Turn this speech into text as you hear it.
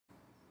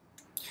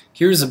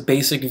Here's a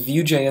basic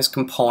VueJS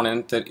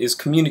component that is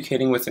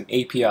communicating with an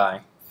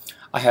API.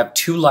 I have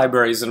two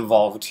libraries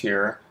involved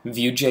here,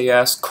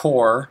 VueJS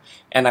core,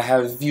 and I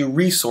have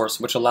VueResource,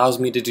 which allows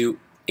me to do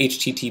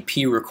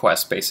HTTP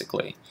requests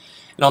basically.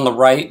 And on the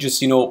right, just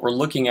so you know what we're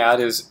looking at,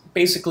 is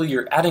basically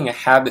you're adding a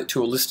habit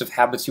to a list of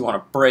habits you want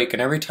to break,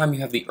 and every time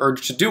you have the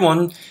urge to do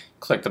one,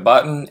 click the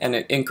button and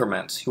it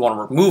increments. You want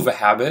to remove a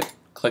habit,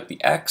 click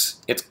the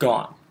X, it's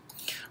gone.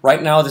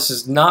 Right now this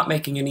is not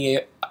making any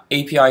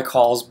API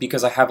calls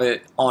because I have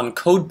it on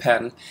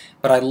CodePen,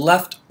 but I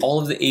left all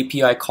of the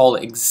API call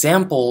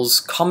examples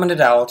commented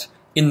out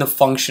in the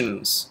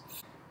functions.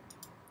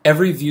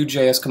 Every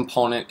Vue.js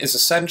component is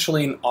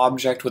essentially an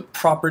object with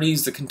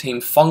properties that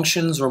contain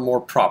functions or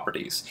more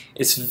properties.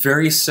 It's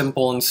very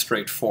simple and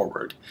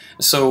straightforward.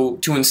 So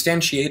to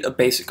instantiate a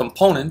basic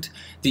component,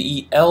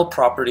 the EL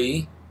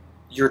property,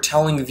 you're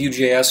telling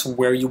Vue.js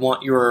where you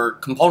want your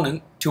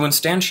component to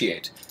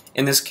instantiate.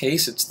 In this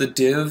case, it's the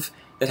div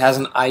that has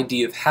an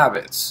ID of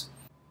habits.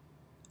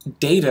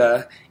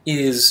 Data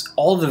is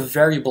all the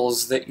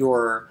variables that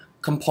your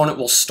component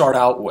will start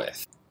out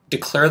with.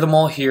 Declare them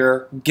all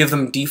here, give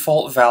them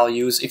default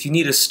values. If you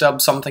need to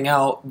stub something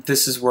out,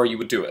 this is where you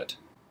would do it.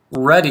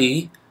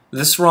 Ready,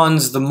 this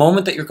runs the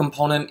moment that your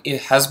component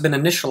has been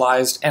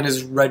initialized and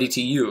is ready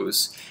to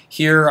use.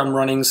 Here I'm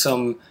running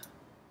some,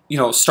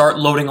 start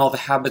loading all the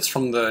habits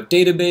from the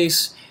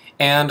database,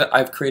 and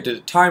I've created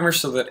a timer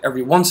so that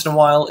every once in a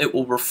while it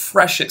will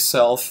refresh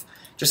itself,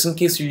 just in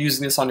case you're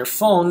using this on your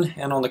phone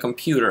and on the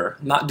computer.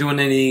 Not doing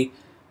any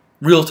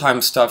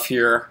real-time stuff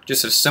here,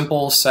 just a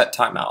simple set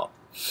timeout.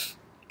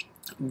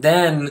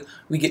 Then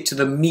we get to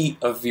the meat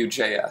of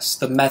Vue.js,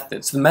 the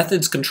methods. The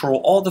methods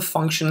control all the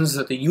functions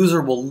that the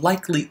user will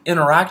likely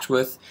interact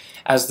with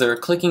as they're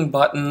clicking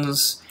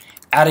buttons,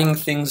 adding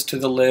things to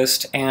the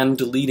list, and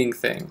deleting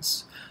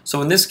things.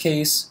 So in this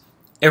case,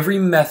 every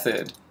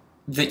method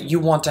that you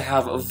want to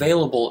have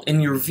available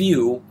in your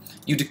view,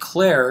 you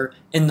declare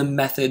in the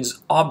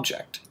method's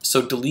object.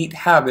 So delete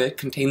habit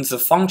contains the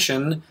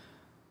function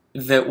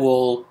that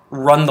will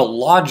run the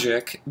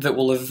logic that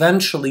will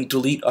eventually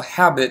delete a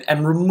habit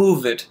and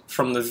remove it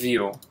from the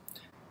view.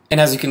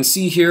 And as you can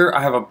see here,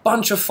 I have a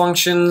bunch of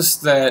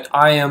functions that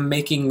I am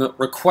making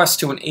requests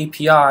to an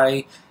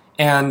API,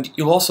 and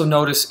you'll also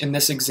notice in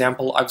this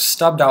example I've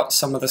stubbed out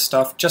some of the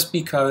stuff just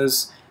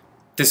because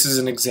this is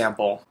an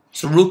example.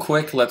 So real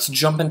quick, let's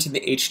jump into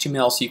the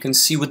HTML so you can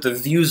see what the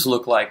views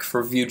look like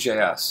for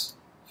Vue.js.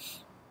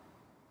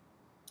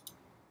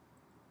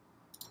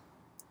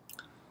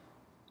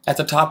 At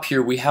the top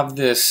here we have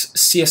this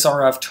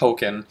CSRF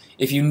token.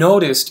 If you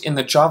noticed in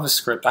the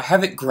JavaScript, I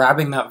have it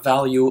grabbing that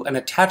value and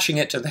attaching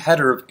it to the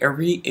header of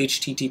every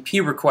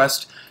HTTP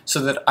request so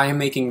that I am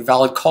making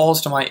valid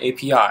calls to my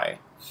API.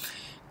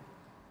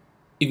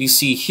 If you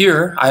see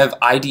here, I have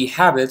ID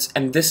habits,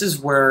 and this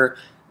is where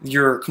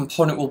your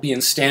component will be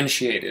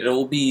instantiated. It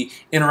will be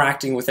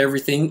interacting with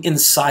everything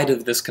inside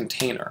of this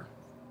container.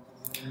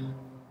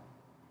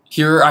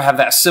 Here I have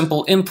that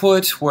simple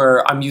input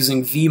where I'm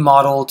using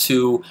vModel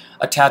to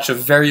attach a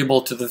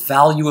variable to the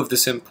value of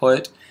this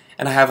input,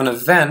 and I have an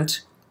event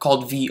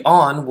called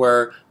vOn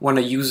where when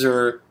a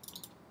user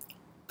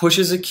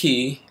pushes a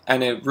key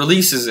and it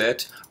releases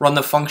it, run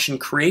the function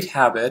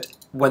createHabit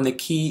when the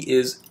key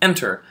is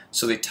enter.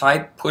 So they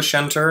type, push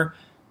enter,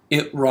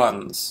 it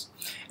runs.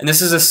 And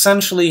this is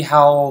essentially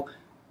how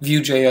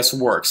Vue.js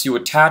works. You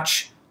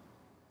attach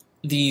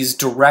these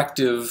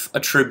directive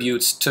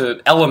attributes to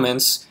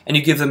elements and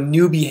you give them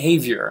new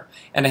behavior,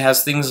 and it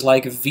has things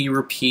like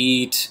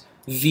vRepeat,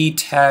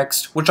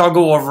 vText, which I'll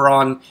go over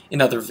on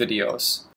in other videos.